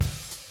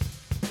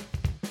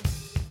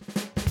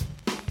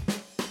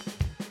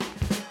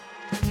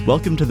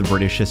Welcome to the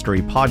British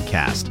History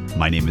Podcast.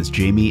 My name is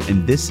Jamie,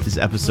 and this is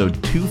episode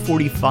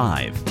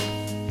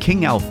 245.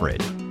 King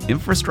Alfred.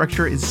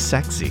 Infrastructure is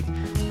sexy,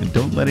 and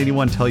don't let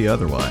anyone tell you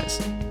otherwise.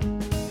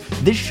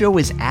 This show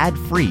is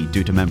ad-free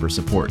due to member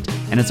support,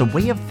 and as a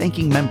way of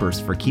thanking members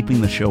for keeping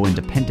the show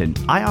independent,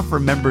 I offer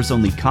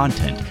members-only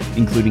content,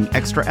 including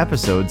extra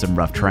episodes and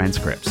rough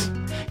transcripts.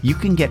 You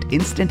can get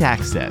instant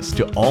access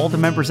to all the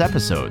members'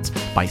 episodes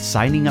by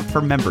signing up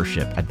for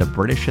membership at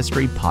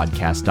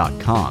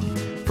thebritishhistorypodcast.com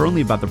for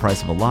only about the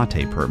price of a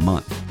latte per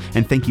month.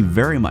 And thank you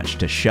very much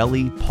to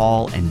Shelley,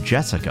 Paul, and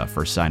Jessica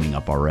for signing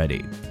up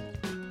already.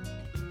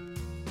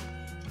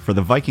 For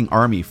the Viking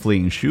army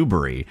fleeing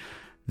Shrewsbury,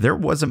 there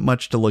wasn't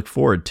much to look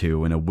forward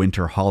to in a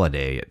winter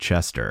holiday at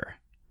Chester.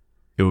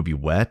 It would be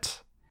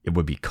wet, it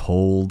would be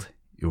cold,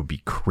 it would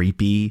be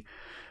creepy.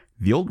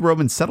 The old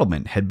Roman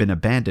settlement had been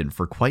abandoned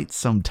for quite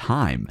some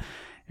time,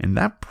 and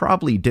that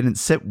probably didn't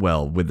sit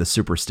well with the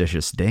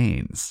superstitious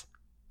Danes.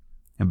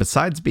 And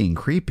besides being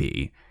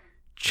creepy,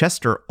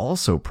 Chester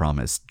also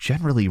promised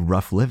generally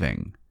rough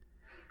living.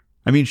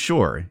 I mean,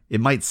 sure,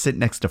 it might sit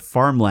next to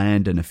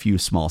farmland and a few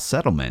small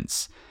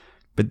settlements,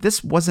 but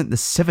this wasn't the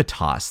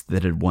civitas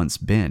that it had once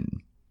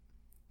been.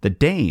 The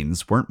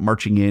Danes weren't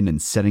marching in and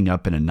setting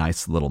up in a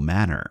nice little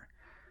manor.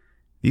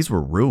 These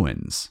were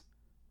ruins.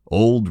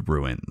 Old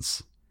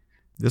ruins.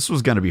 This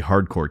was going to be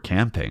hardcore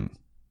camping.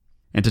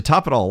 And to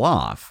top it all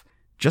off,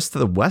 just to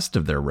the west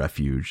of their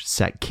refuge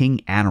sat King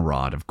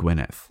Anarod of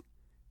Gwynedd,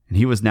 and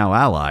he was now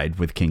allied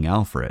with King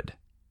Alfred.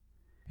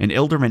 And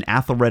Ealdorman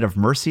Athelred of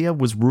Mercia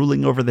was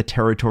ruling over the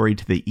territory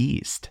to the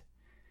east.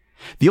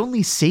 The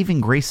only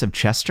saving grace of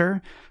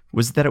Chester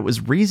was that it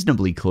was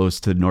reasonably close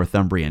to the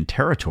Northumbrian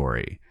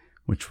territory,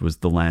 which was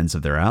the lands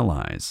of their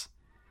allies.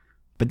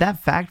 But that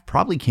fact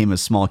probably came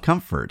as small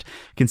comfort,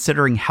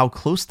 considering how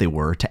close they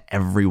were to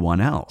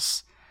everyone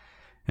else.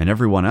 And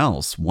everyone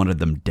else wanted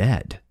them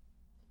dead.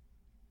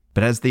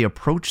 But as they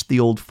approached the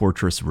old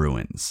fortress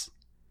ruins,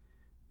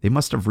 they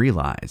must have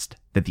realized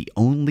that the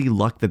only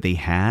luck that they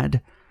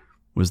had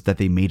was that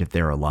they made it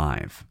there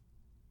alive.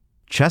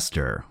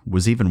 Chester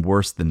was even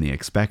worse than they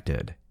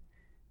expected,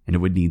 and it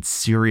would need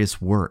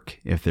serious work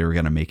if they were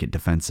going to make it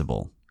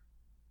defensible.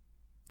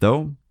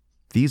 Though,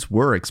 these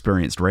were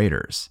experienced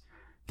raiders.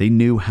 They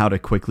knew how to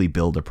quickly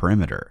build a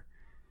perimeter,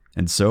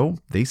 and so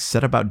they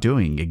set about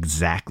doing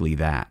exactly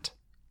that.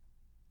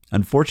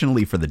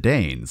 Unfortunately for the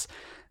Danes,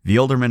 the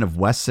Ealdormen of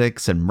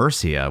Wessex and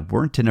Mercia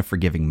weren't in a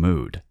forgiving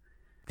mood.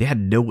 They had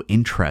no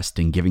interest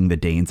in giving the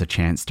Danes a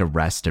chance to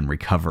rest and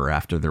recover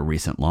after their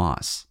recent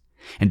loss.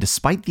 And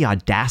despite the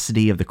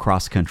audacity of the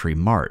cross-country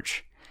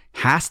march,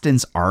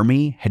 Haston's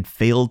army had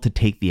failed to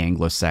take the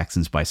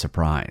Anglo-Saxons by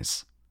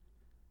surprise.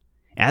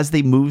 As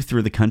they moved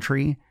through the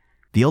country,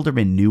 the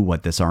Ealdormen knew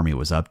what this army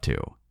was up to.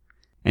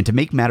 And to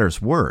make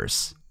matters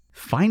worse,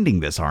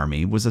 finding this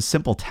army was a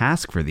simple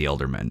task for the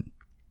Ealdormen.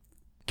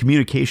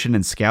 Communication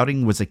and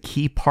scouting was a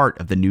key part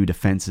of the new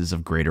defenses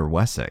of Greater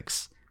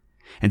Wessex.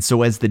 And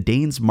so as the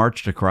Danes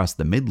marched across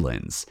the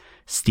Midlands,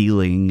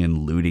 stealing and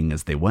looting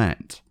as they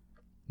went,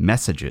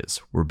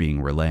 messages were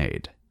being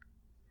relayed.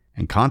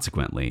 And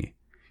consequently,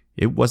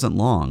 it wasn't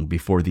long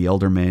before the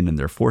Ealdormen and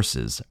their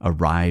forces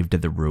arrived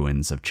at the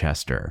ruins of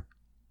Chester.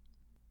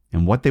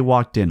 And what they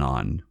walked in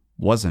on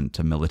wasn't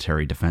a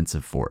military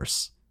defensive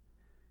force.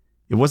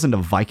 It wasn't a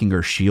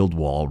Vikinger shield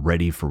wall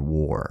ready for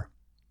war.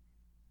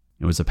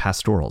 It was a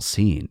pastoral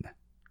scene.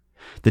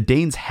 The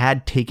Danes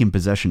had taken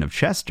possession of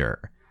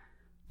Chester,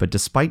 but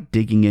despite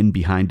digging in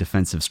behind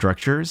defensive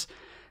structures,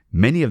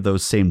 many of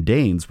those same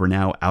Danes were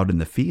now out in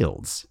the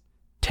fields,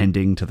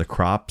 tending to the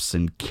crops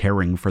and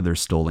caring for their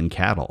stolen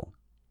cattle.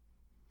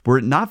 Were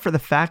it not for the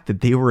fact that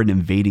they were an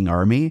invading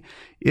army,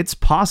 it's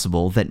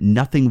possible that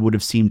nothing would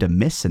have seemed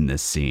amiss in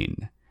this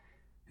scene.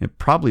 It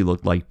probably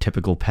looked like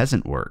typical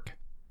peasant work.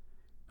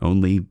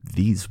 Only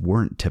these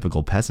weren't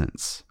typical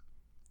peasants.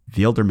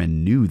 The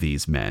Ealdormen knew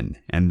these men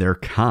and their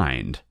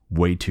kind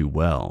way too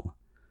well,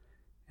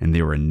 and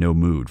they were in no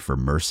mood for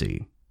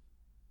mercy.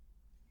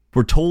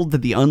 We're told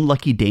that the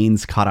unlucky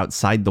Danes caught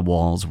outside the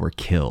walls were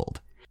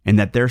killed, and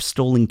that their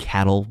stolen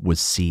cattle was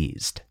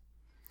seized.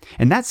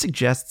 And that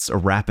suggests a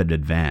rapid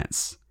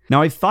advance.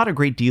 Now, I've thought a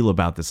great deal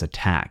about this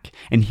attack,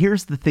 and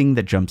here's the thing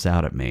that jumps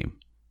out at me.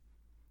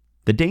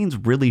 The Danes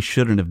really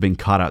shouldn't have been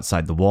caught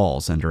outside the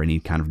walls under any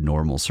kind of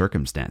normal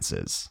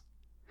circumstances.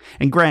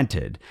 And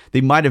granted,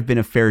 they might have been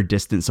a fair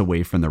distance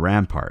away from the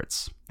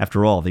ramparts.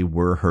 After all, they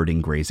were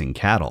herding grazing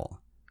cattle.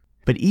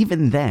 But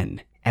even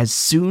then, as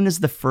soon as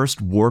the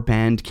first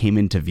warband came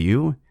into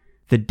view,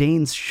 the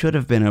Danes should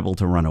have been able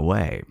to run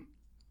away.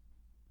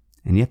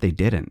 And yet they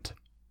didn't.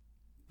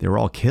 They were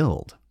all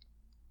killed.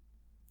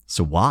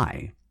 So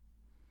why?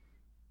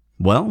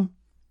 Well,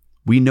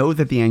 we know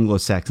that the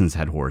Anglo-Saxons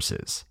had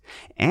horses,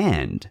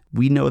 and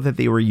we know that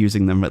they were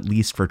using them at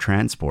least for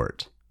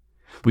transport.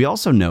 We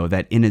also know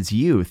that in his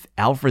youth,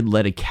 Alfred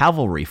led a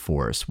cavalry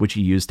force which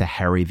he used to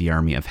harry the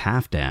army of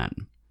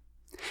Halfdan.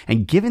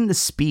 And given the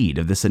speed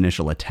of this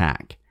initial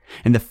attack,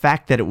 and the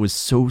fact that it was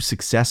so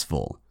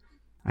successful,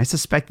 I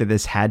suspect that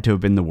this had to have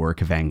been the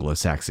work of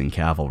Anglo-Saxon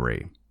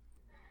cavalry.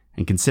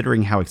 And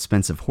considering how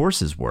expensive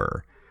horses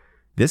were,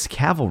 this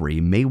cavalry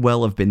may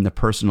well have been the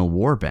personal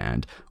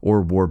warband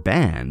or war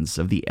bands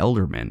of the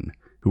ealdormen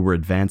who were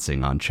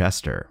advancing on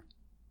Chester.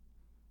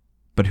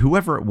 But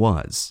whoever it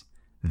was,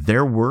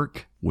 their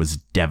work was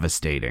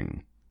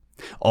devastating.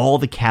 All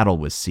the cattle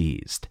was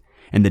seized,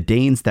 and the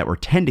Danes that were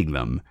tending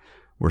them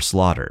were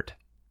slaughtered.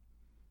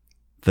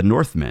 The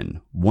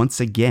Northmen, once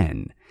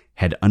again,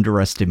 had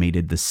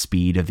underestimated the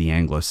speed of the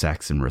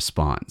Anglo-Saxon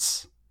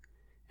response,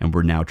 and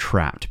were now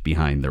trapped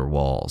behind their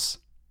walls.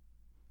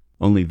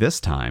 Only this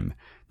time,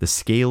 the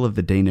scale of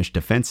the Danish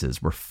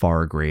defenses were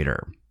far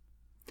greater.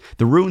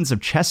 The ruins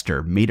of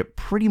Chester made it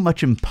pretty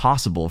much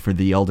impossible for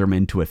the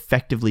ealdormen to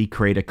effectively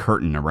create a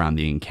curtain around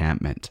the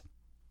encampment.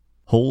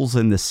 Holes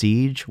in the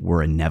siege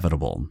were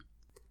inevitable.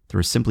 There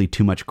was simply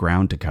too much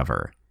ground to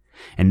cover,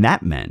 and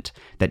that meant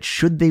that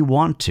should they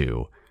want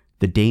to,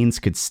 the Danes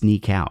could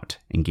sneak out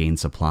and gain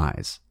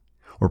supplies,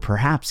 or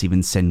perhaps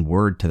even send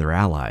word to their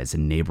allies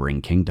in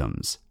neighboring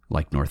kingdoms,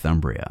 like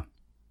Northumbria.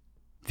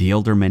 The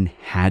ealdormen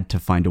had to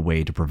find a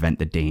way to prevent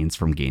the Danes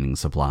from gaining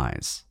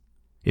supplies.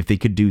 If they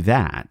could do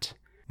that,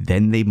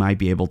 then they might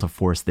be able to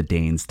force the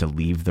Danes to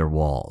leave their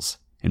walls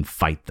and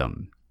fight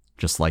them,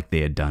 just like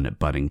they had done at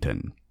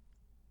Buddington.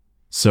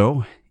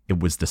 So, it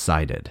was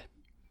decided.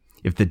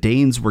 If the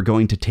Danes were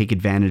going to take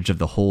advantage of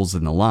the holes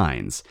in the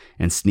lines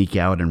and sneak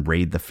out and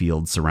raid the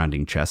fields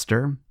surrounding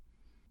Chester,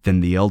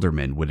 then the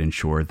ealdormen would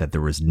ensure that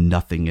there was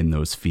nothing in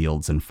those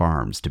fields and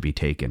farms to be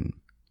taken.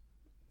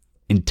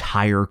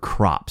 Entire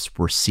crops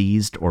were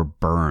seized or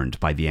burned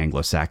by the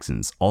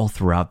Anglo-Saxons all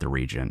throughout the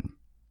region.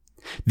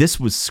 This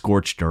was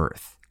scorched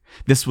earth.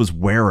 This was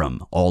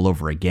Wareham all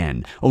over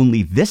again,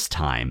 only this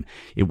time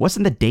it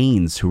wasn't the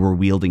Danes who were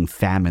wielding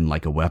famine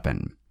like a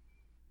weapon.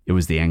 It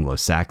was the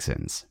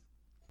Anglo-Saxons.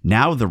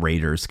 Now the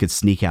raiders could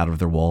sneak out of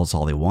their walls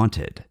all they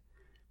wanted,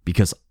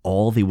 because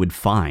all they would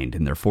find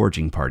in their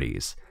foraging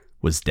parties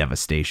was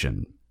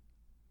devastation.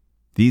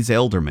 These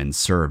ealdormen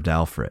served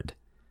Alfred,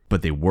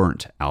 but they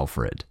weren't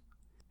Alfred.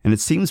 And it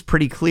seems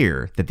pretty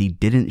clear that they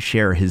didn't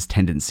share his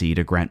tendency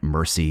to grant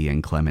mercy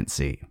and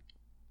clemency.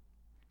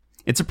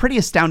 It's a pretty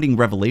astounding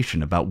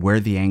revelation about where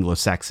the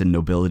Anglo-Saxon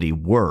nobility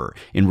were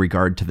in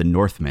regard to the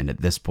Northmen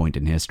at this point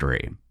in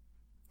history.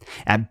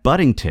 At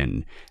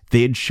Buddington,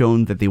 they had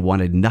shown that they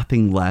wanted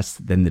nothing less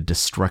than the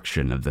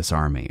destruction of this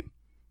army.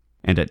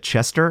 And at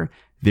Chester,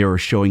 they were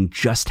showing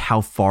just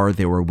how far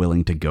they were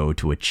willing to go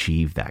to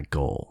achieve that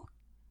goal.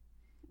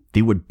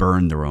 They would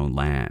burn their own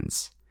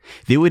lands.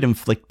 They would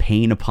inflict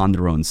pain upon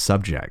their own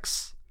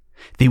subjects.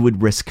 They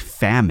would risk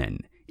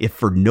famine, if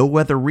for no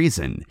other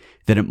reason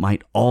than it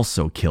might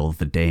also kill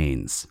the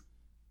Danes.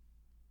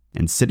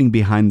 And sitting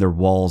behind their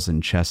walls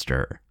in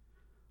Chester,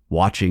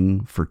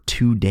 watching for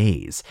 2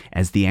 days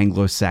as the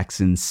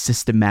Anglo-Saxons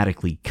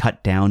systematically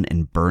cut down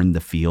and burned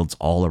the fields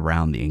all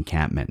around the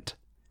encampment,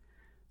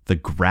 the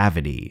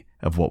gravity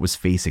of what was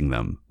facing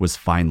them was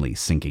finally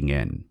sinking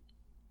in.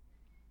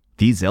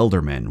 These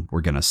ealdormen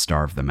were going to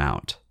starve them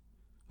out.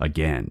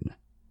 Again.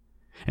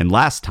 And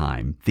last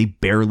time, they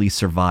barely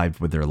survived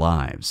with their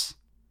lives.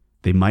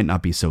 They might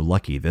not be so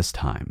lucky this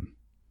time.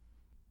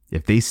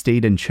 If they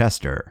stayed in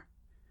Chester,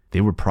 they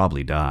would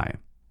probably die.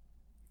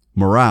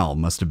 Morale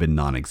must have been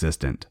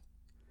non-existent.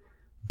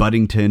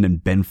 Buddington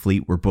and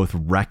Benfleet were both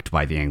wrecked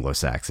by the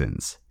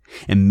Anglo-Saxons,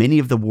 and many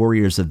of the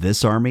warriors of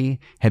this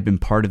army had been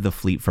part of the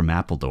fleet from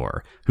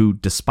Appledore, who,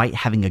 despite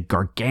having a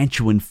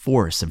gargantuan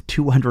force of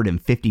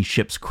 250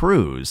 ships'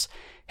 crews,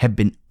 had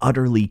been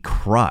utterly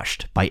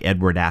crushed by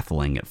Edward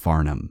Atheling at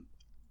Farnham.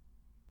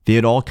 They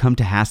had all come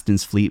to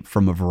Haston's fleet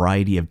from a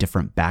variety of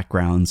different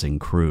backgrounds and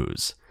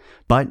crews,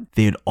 but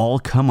they had all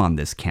come on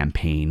this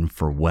campaign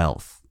for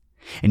wealth.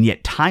 And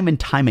yet time and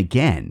time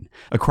again,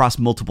 across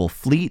multiple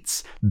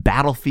fleets,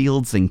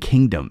 battlefields, and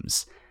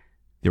kingdoms,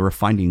 they were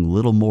finding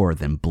little more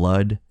than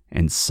blood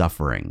and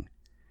suffering,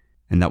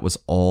 and that was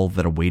all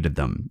that awaited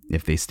them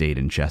if they stayed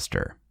in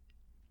Chester.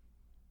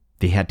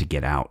 They had to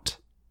get out.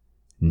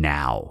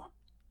 Now.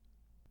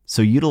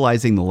 So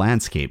utilizing the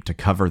landscape to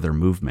cover their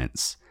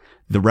movements,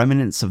 the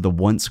remnants of the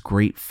once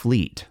great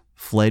fleet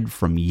fled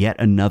from yet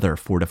another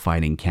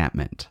fortified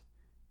encampment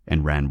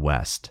and ran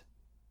west.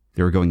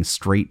 They were going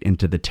straight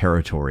into the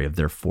territory of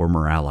their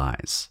former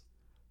allies,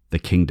 the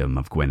Kingdom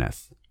of Gwynedd.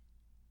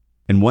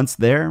 And once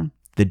there,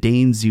 the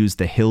Danes used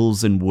the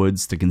hills and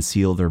woods to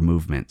conceal their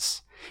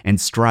movements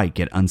and strike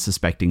at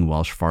unsuspecting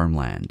Welsh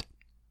farmland.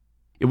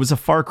 It was a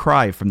far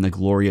cry from the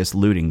glorious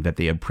looting that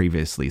they had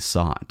previously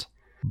sought,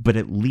 but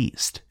at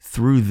least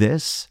through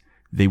this,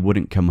 they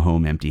wouldn't come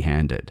home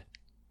empty-handed.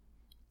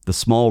 The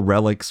small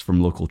relics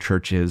from local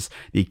churches,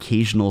 the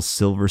occasional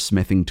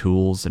silversmithing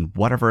tools, and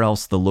whatever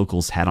else the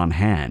locals had on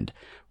hand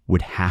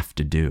would have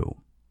to do.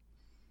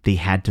 They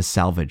had to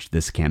salvage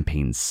this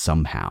campaign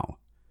somehow.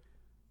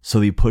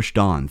 So they pushed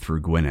on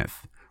through Gwynedd,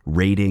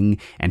 raiding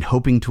and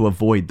hoping to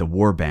avoid the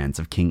warbands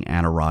of King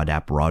Anarod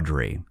ap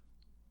Rhodri.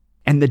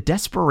 And the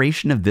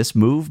desperation of this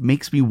move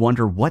makes me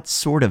wonder what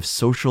sort of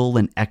social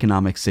and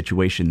economic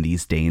situation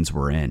these Danes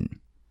were in.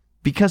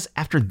 Because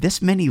after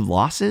this many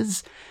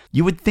losses,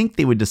 you would think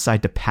they would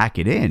decide to pack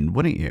it in,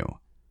 wouldn't you?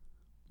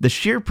 The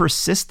sheer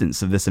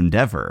persistence of this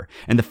endeavor,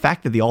 and the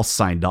fact that they all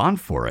signed on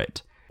for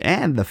it,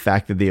 and the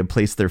fact that they had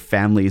placed their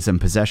families and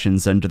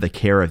possessions under the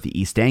care of the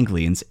East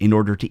Anglians in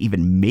order to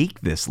even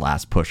make this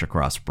last push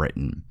across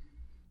Britain.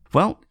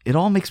 Well, it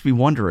all makes me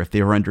wonder if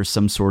they were under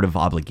some sort of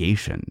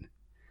obligation.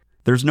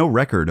 There's no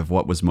record of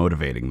what was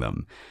motivating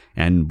them,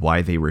 and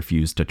why they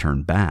refused to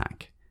turn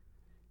back.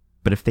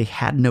 But if they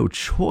had no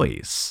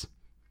choice,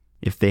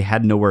 if they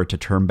had nowhere to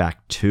turn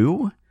back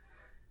to,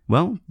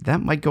 well,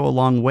 that might go a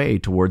long way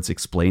towards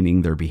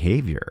explaining their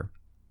behavior.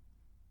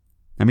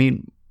 I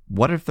mean,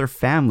 what if their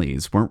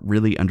families weren't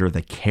really under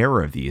the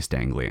care of the East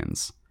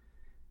Anglians?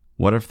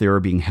 What if they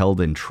were being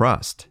held in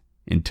trust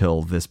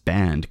until this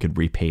band could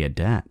repay a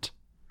debt?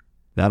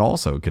 That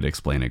also could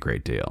explain a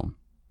great deal.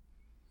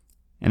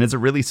 And is it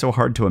really so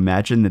hard to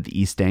imagine that the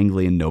East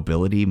Anglian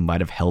nobility might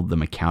have held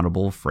them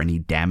accountable for any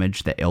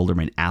damage that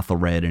Ealdorman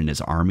Athelred and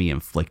his army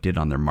inflicted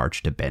on their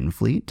march to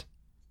Benfleet?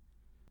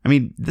 I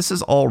mean, this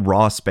is all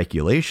raw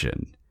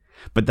speculation,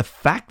 but the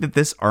fact that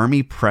this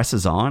army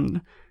presses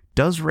on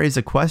does raise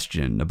a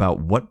question about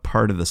what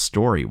part of the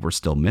story we're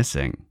still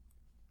missing.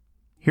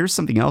 Here's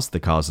something else that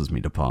causes me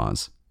to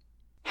pause.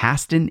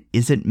 Haston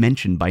isn't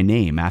mentioned by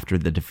name after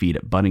the defeat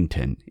at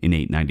Buddington in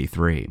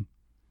 893.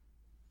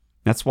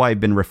 That's why I've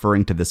been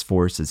referring to this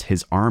force as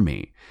his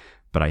army,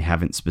 but I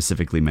haven't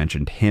specifically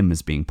mentioned him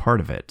as being part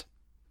of it.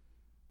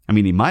 I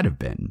mean, he might have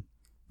been.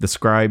 The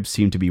scribes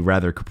seem to be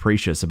rather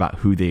capricious about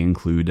who they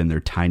include in their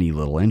tiny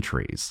little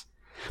entries.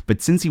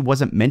 But since he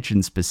wasn't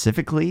mentioned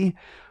specifically,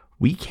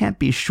 we can't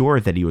be sure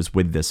that he was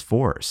with this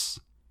force.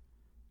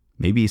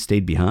 Maybe he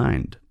stayed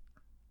behind.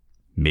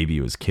 Maybe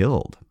he was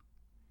killed.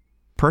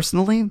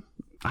 Personally,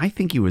 I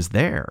think he was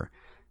there,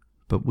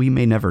 but we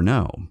may never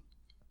know.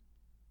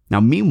 Now,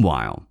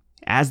 meanwhile,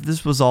 as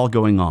this was all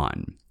going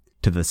on,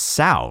 to the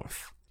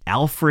south,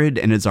 Alfred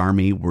and his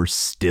army were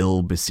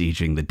still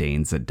besieging the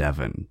Danes at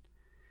Devon,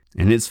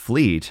 and his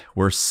fleet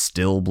were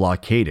still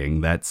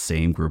blockading that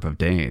same group of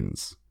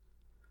Danes.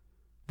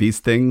 These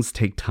things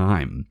take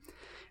time,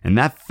 and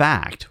that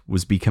fact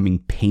was becoming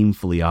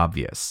painfully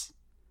obvious.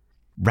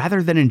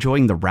 Rather than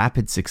enjoying the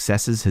rapid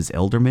successes his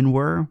ealdormen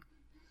were,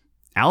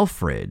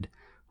 Alfred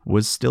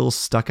was still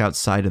stuck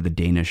outside of the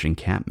Danish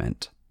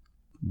encampment,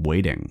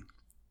 waiting.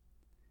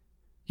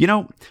 You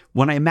know,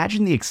 when I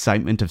imagine the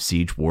excitement of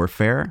siege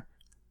warfare,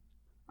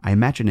 I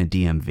imagine a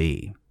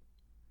DMV.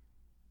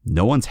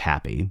 No one's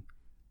happy,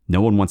 no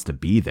one wants to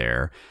be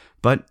there,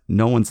 but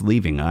no one's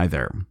leaving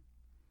either.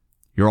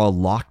 You're all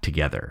locked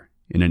together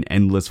in an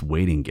endless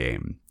waiting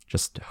game,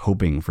 just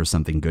hoping for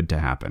something good to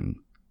happen.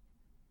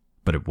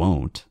 But it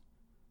won't,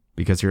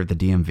 because you're at the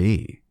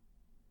DMV.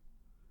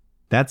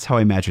 That's how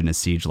I imagine a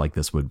siege like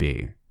this would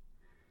be.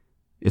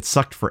 It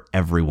sucked for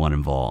everyone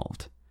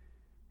involved.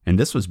 And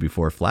this was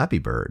before Flappy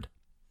Bird.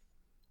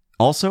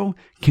 Also,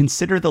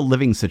 consider the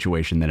living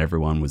situation that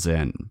everyone was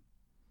in.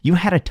 You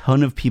had a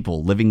ton of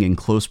people living in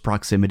close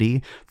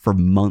proximity for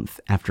month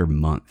after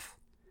month.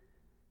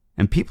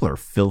 And people are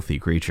filthy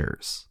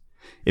creatures.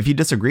 If you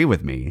disagree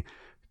with me,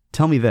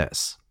 tell me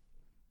this.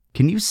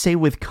 Can you say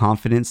with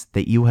confidence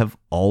that you have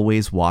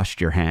always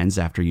washed your hands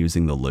after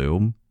using the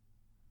loo?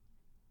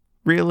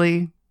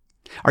 Really?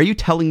 Are you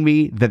telling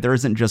me that there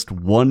isn't just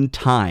one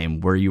time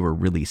where you were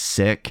really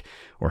sick,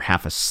 or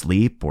half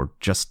asleep, or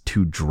just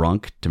too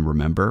drunk to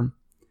remember?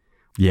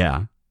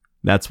 Yeah,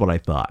 that's what I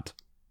thought.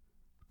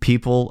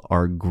 People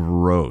are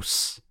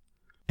gross.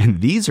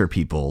 And these are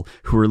people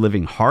who are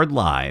living hard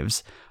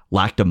lives,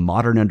 lacked a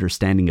modern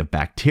understanding of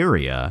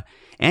bacteria,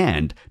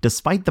 and,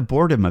 despite the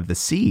boredom of the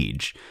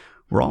siege,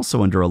 were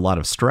also under a lot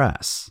of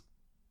stress.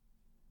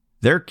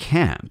 Their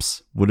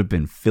camps would have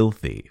been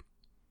filthy.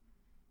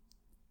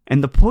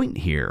 And the point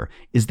here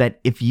is that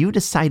if you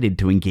decided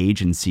to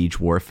engage in siege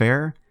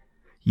warfare,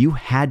 you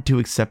had to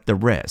accept the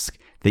risk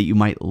that you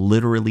might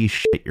literally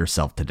shit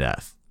yourself to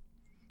death.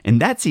 And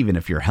that's even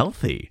if you're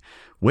healthy,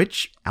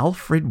 which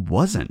Alfred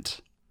wasn't.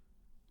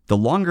 The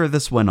longer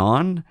this went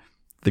on,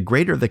 the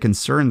greater the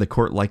concern the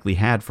court likely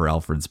had for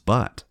Alfred's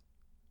butt.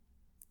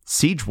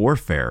 Siege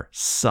warfare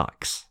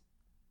sucks.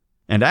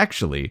 And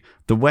actually,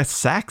 the West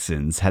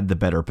Saxons had the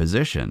better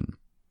position.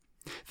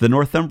 The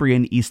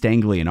Northumbrian East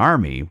Anglian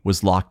army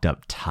was locked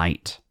up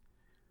tight.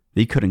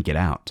 They couldn't get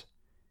out,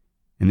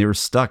 and they were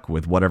stuck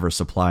with whatever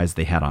supplies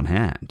they had on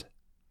hand.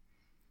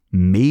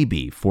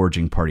 Maybe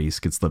foraging parties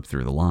could slip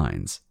through the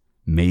lines.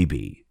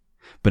 Maybe.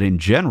 But in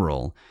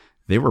general,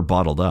 they were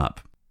bottled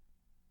up.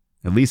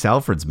 At least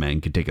Alfred's men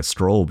could take a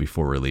stroll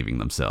before relieving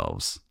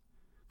themselves.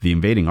 The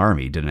invading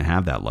army didn't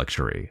have that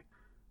luxury.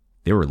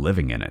 They were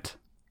living in it.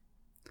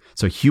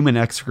 So human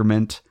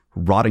excrement,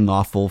 rotting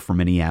offal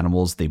from any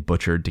animals they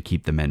butchered to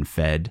keep the men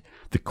fed,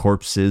 the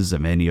corpses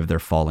of any of their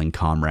fallen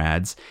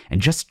comrades,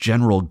 and just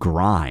general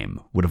grime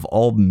would have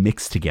all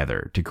mixed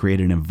together to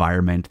create an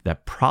environment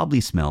that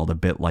probably smelled a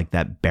bit like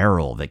that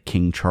barrel that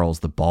King Charles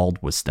the Bald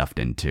was stuffed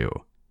into.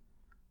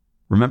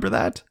 Remember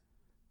that?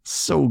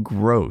 So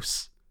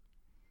gross.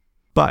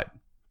 But,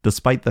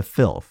 despite the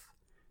filth,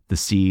 the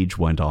siege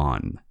went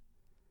on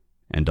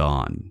and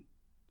on.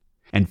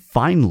 And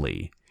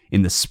finally,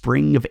 in the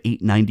spring of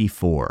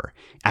 894,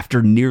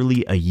 after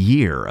nearly a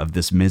year of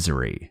this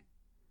misery,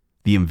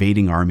 the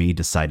invading army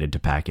decided to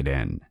pack it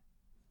in.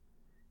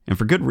 And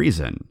for good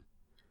reason.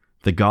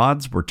 The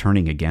gods were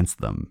turning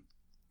against them.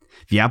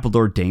 The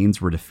Appledore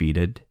Danes were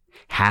defeated.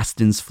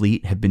 Haston's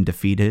fleet had been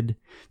defeated.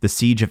 The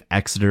siege of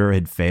Exeter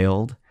had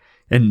failed.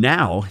 And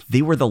now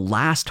they were the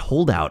last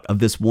holdout of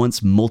this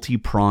once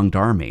multi-pronged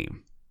army.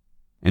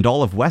 And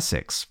all of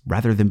Wessex,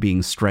 rather than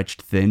being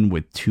stretched thin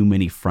with too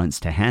many fronts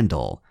to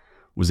handle,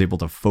 was able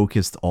to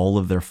focus all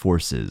of their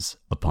forces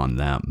upon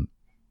them.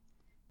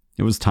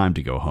 It was time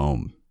to go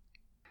home.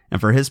 And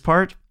for his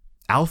part,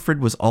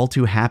 Alfred was all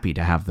too happy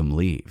to have them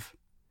leave.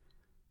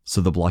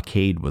 So the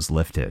blockade was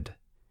lifted,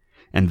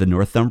 and the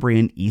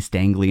Northumbrian East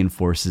Anglian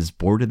forces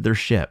boarded their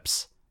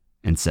ships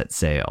and set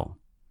sail,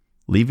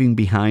 leaving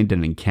behind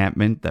an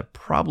encampment that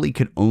probably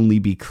could only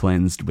be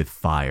cleansed with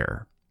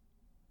fire.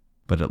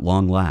 But at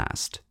long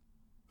last,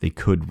 they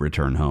could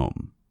return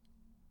home.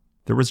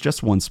 There was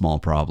just one small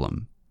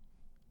problem.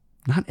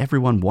 Not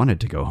everyone wanted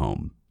to go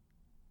home.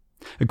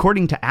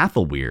 According to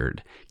Athelweird,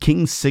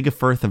 King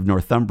Sigefirth of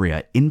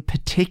Northumbria in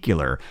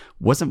particular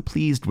wasn't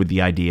pleased with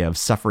the idea of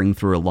suffering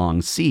through a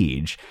long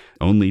siege,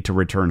 only to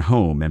return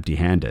home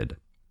empty-handed.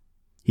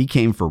 He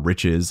came for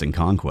riches and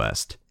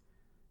conquest,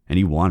 and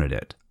he wanted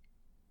it.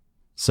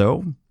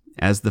 So,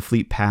 as the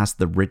fleet passed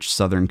the rich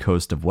southern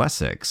coast of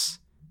Wessex,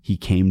 he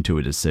came to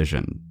a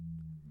decision.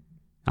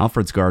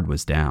 Alfred's guard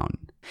was down,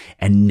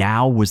 and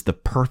now was the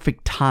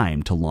perfect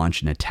time to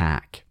launch an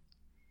attack.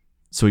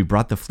 So he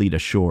brought the fleet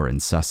ashore in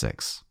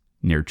Sussex,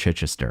 near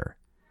Chichester,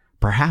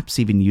 perhaps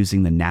even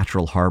using the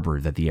natural harbor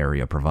that the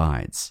area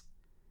provides.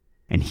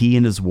 And he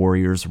and his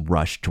warriors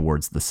rushed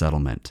towards the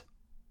settlement.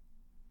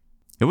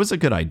 It was a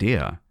good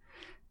idea.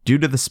 Due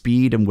to the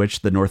speed in which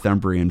the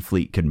Northumbrian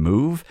fleet could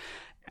move,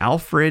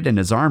 Alfred and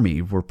his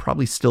army were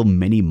probably still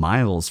many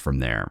miles from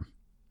there.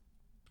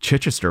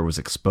 Chichester was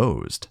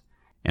exposed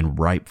and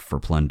ripe for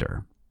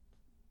plunder.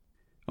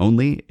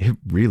 Only it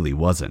really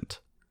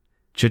wasn't.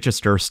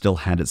 Chichester still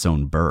had its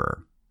own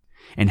burr,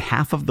 and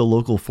half of the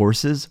local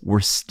forces were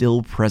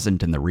still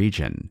present in the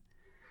region.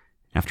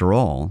 After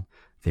all,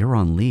 they were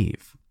on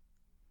leave.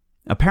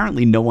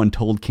 Apparently no one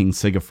told King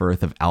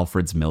Sigefirth of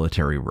Alfred's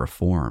military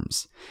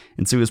reforms,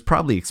 and so he was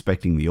probably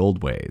expecting the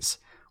old ways,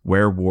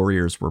 where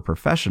warriors were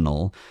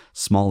professional,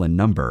 small in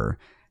number,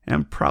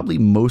 and probably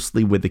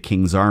mostly with the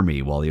king's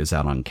army while he was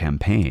out on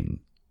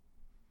campaign.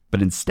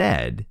 But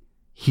instead,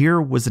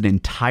 here was an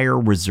entire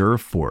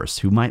reserve force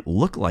who might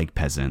look like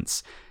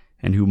peasants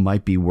and who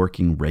might be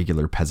working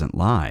regular peasant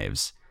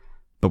lives,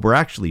 but were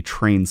actually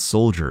trained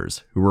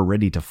soldiers who were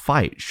ready to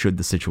fight should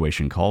the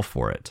situation call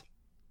for it.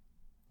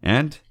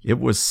 And it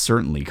was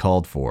certainly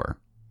called for.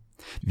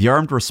 The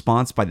armed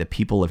response by the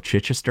people of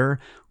Chichester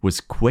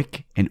was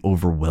quick and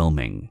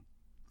overwhelming.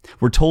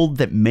 We're told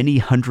that many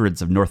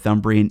hundreds of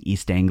Northumbrian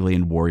East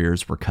Anglian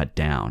warriors were cut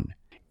down,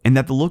 and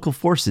that the local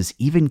forces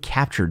even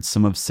captured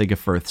some of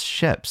Sigefirth's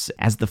ships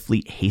as the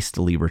fleet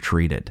hastily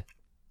retreated.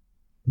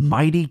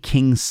 Mighty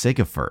King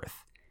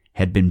Sigefirth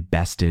had been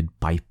bested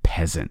by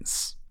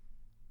peasants.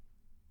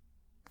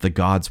 The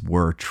gods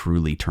were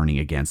truly turning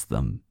against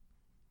them.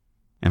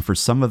 And for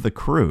some of the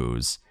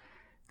crews,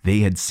 they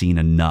had seen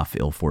enough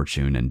ill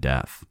fortune and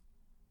death,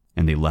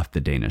 and they left the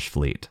Danish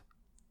fleet.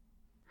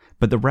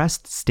 But the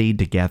rest stayed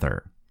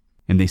together,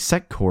 and they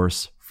set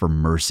course for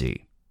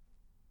Mersey.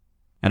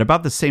 At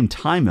about the same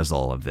time as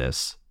all of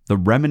this, the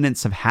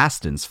remnants of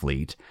Haston's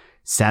fleet,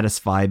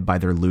 satisfied by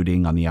their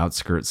looting on the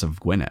outskirts of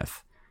Gwynedd,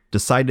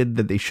 decided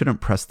that they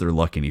shouldn't press their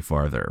luck any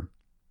farther,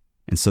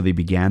 and so they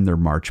began their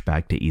march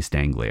back to East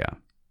Anglia.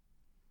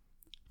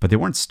 But they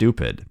weren't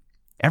stupid.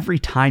 Every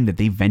time that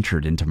they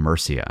ventured into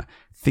Mercia,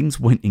 things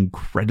went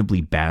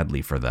incredibly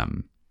badly for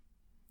them.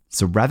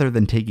 So rather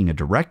than taking a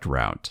direct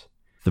route,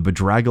 the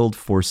bedraggled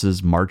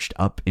forces marched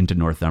up into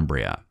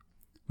Northumbria,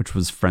 which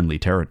was friendly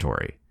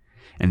territory.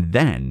 And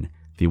then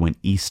they went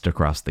east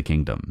across the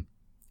kingdom,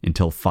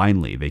 until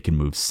finally they can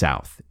move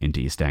south into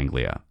East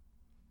Anglia.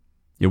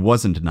 It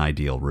wasn't an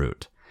ideal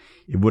route.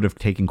 It would have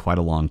taken quite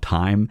a long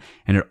time,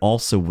 and it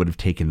also would have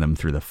taken them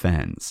through the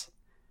fens.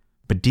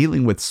 But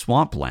dealing with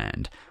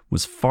swampland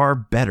was far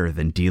better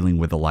than dealing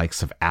with the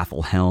likes of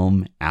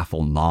Athelhelm,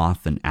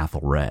 Athelnoth, and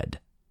Athelred.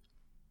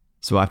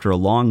 So after a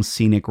long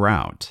scenic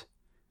route,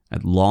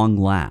 at long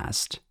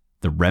last,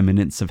 the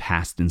remnants of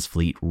Haston's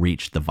fleet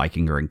reached the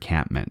Vikinger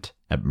encampment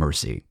at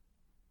Mersey.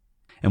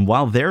 And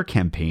while their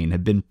campaign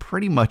had been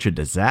pretty much a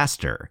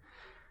disaster,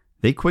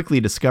 they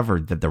quickly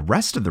discovered that the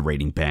rest of the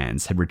raiding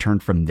bands had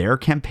returned from their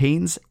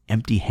campaigns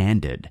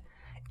empty-handed,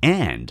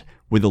 and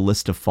with a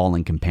list of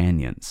fallen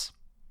companions.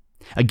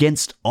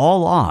 Against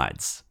all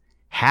odds,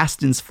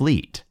 Haston's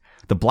fleet,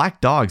 the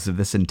black dogs of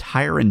this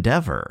entire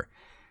endeavor,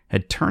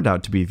 had turned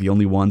out to be the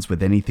only ones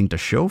with anything to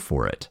show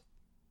for it.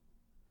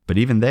 But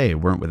even they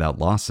weren't without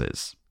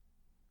losses.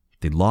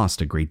 They'd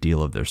lost a great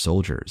deal of their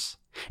soldiers,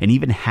 and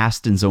even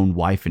Haston's own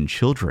wife and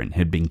children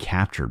had been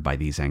captured by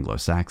these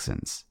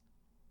Anglo-Saxons.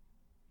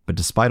 But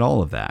despite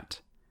all of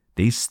that,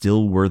 they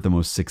still were the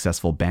most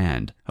successful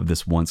band of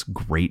this once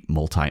great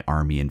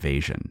multi-army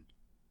invasion,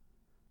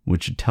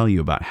 which should tell you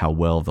about how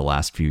well the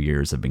last few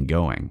years have been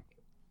going.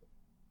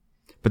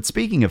 But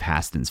speaking of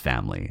Haston's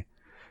family,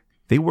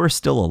 they were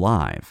still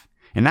alive,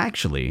 and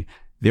actually,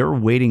 they were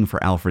waiting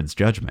for Alfred's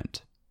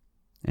judgment.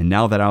 And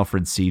now that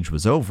Alfred's siege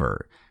was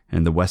over,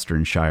 and the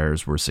western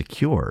shires were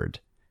secured,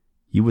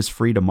 he was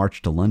free to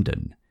march to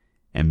London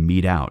and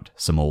mete out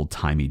some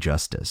old-timey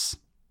justice.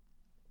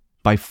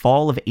 By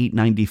fall of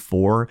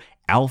 894,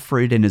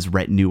 Alfred and his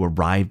retinue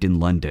arrived in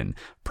London,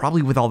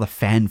 probably with all the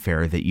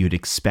fanfare that you'd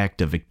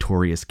expect a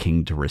victorious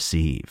king to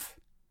receive.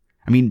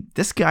 I mean,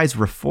 this guy's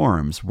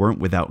reforms weren't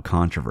without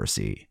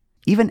controversy.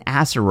 Even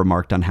Asser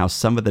remarked on how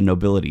some of the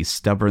nobility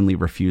stubbornly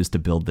refused to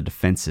build the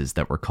defenses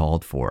that were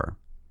called for.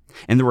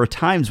 And there were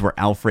times where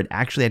Alfred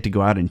actually had to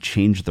go out and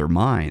change their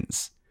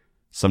minds,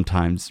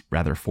 sometimes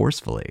rather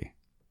forcefully.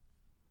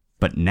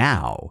 But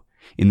now,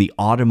 in the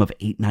autumn of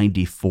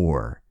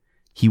 894,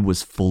 he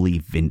was fully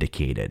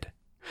vindicated.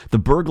 The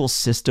Burgle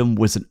system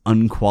was an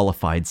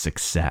unqualified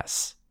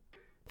success.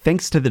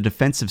 Thanks to the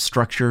defensive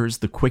structures,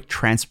 the quick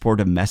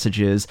transport of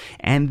messages,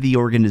 and the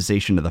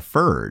organization of the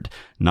Fyrd,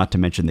 not to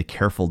mention the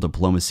careful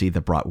diplomacy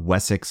that brought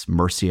Wessex,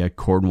 Mercia,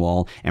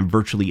 Cornwall, and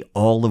virtually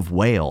all of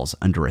Wales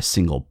under a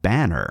single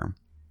banner,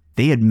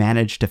 they had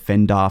managed to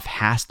fend off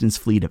Haston's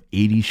fleet of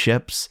 80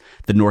 ships,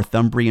 the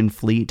Northumbrian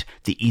fleet,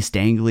 the East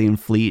Anglian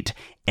fleet,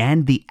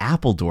 and the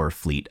Appledore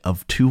fleet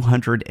of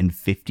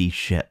 250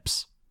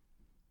 ships.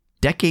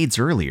 Decades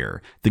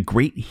earlier, the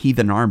Great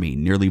Heathen Army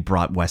nearly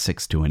brought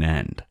Wessex to an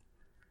end.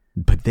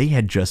 But they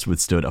had just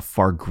withstood a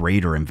far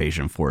greater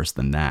invasion force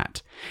than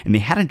that, and they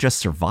hadn't just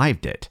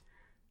survived it,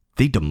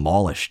 they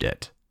demolished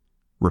it.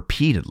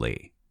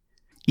 Repeatedly.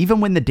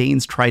 Even when the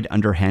Danes tried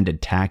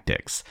underhanded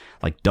tactics,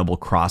 like double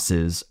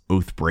crosses,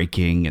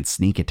 oath-breaking, and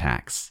sneak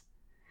attacks.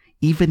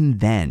 Even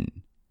then,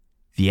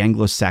 the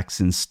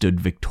Anglo-Saxons stood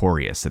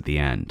victorious at the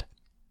end.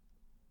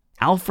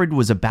 Alfred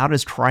was about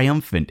as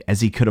triumphant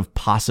as he could have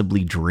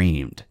possibly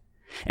dreamed,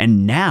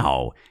 and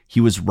now he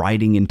was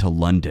riding into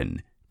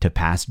London to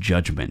pass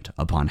judgment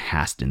upon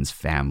Haston's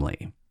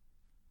family.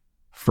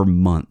 For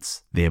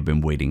months, they have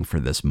been waiting for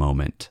this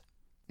moment,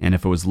 and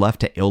if it was left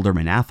to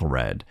Ealdorman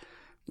Athelred,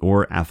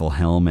 or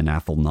Athelhelm and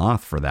Athelnoth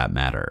for that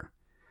matter,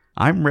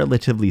 I'm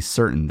relatively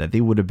certain that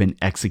they would have been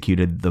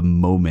executed the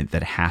moment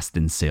that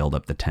Haston sailed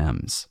up the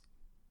Thames.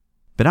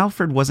 But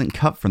Alfred wasn't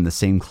cut from the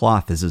same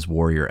cloth as his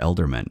warrior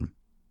ealdorman.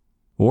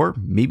 Or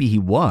maybe he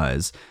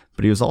was,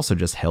 but he was also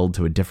just held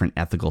to a different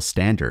ethical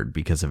standard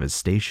because of his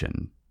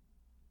station.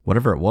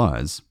 Whatever it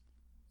was,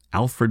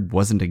 Alfred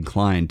wasn't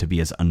inclined to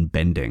be as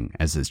unbending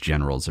as his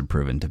generals had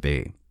proven to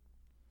be.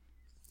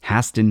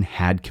 Haston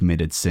had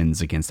committed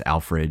sins against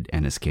Alfred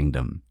and his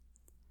kingdom,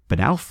 but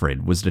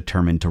Alfred was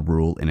determined to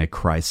rule in a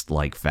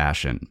Christ-like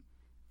fashion,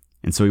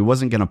 and so he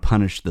wasn't going to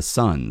punish the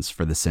sons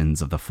for the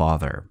sins of the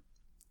father,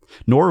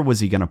 nor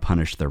was he going to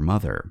punish their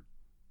mother.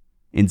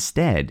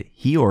 Instead,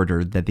 he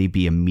ordered that they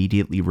be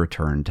immediately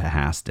returned to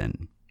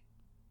Haston.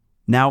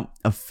 Now,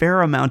 a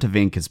fair amount of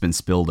ink has been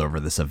spilled over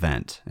this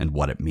event and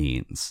what it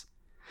means.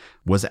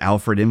 Was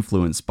Alfred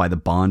influenced by the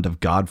bond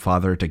of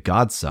godfather to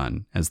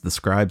godson, as the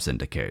scribes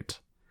indicate?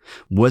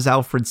 Was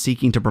Alfred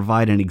seeking to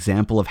provide an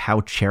example of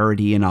how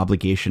charity and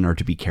obligation are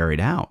to be carried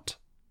out?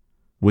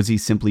 Was he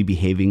simply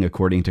behaving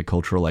according to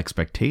cultural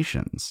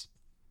expectations?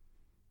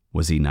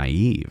 Was he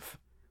naive?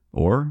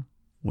 Or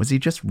was he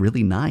just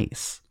really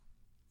nice?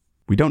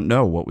 We don't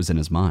know what was in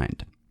his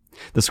mind.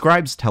 The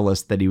scribes tell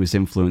us that he was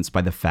influenced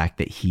by the fact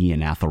that he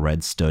and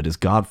Athelred stood as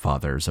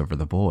godfathers over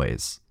the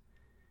boys.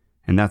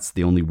 And that's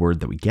the only word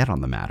that we get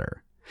on the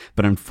matter.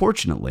 But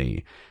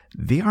unfortunately,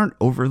 they aren't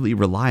overly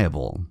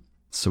reliable,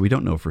 so we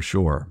don't know for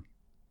sure.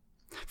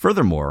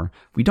 Furthermore,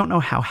 we don't know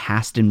how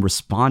Haston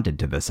responded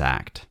to this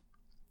act.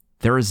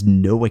 There is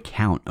no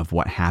account of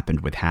what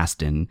happened with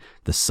Haston,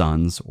 the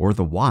sons, or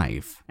the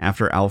wife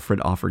after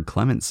Alfred offered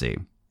clemency.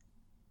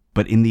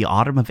 But in the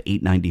autumn of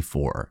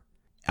 894,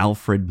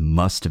 Alfred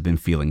must have been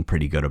feeling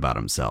pretty good about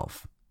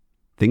himself.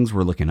 Things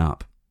were looking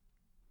up.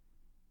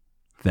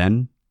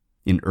 Then,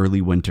 in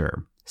early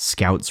winter,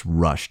 scouts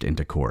rushed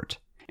into court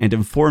and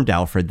informed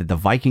Alfred that the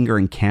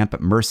Vikinger camp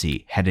at Mercia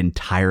had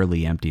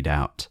entirely emptied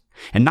out.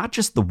 And not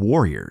just the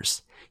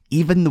warriors,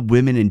 even the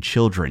women and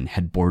children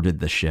had boarded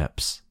the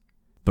ships.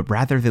 But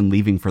rather than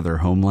leaving for their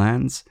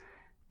homelands,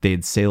 they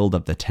had sailed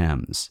up the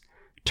Thames,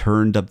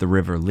 turned up the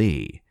River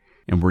Lee,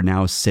 and were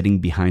now sitting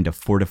behind a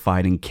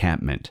fortified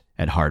encampment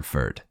at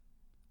Hertford.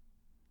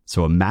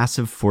 So a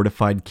massive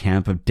fortified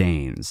camp of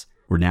Danes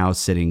were now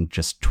sitting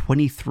just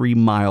 23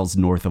 miles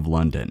north of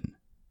London.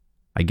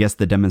 I guess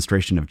the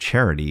demonstration of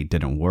charity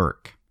didn't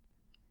work.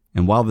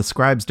 And while the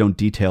scribes don't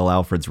detail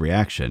Alfred's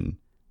reaction,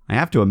 I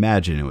have to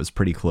imagine it was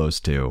pretty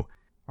close to,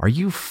 "Are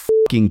you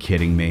f***ing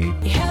kidding me?"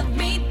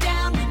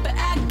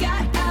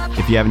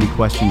 If you have any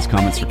questions,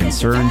 comments, or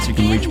concerns, you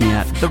can reach me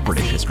at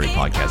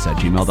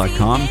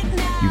thebritishhistorypodcast@gmail.com.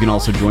 You can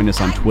also join us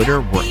on Twitter.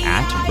 We're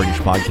at British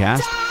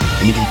Podcast.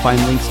 And you can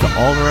find links to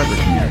all our other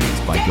communities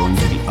by going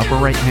to the upper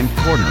right-hand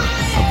corner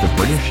of the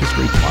British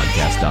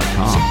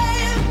britishhistorypodcast.com.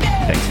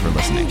 Thanks for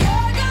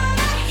listening.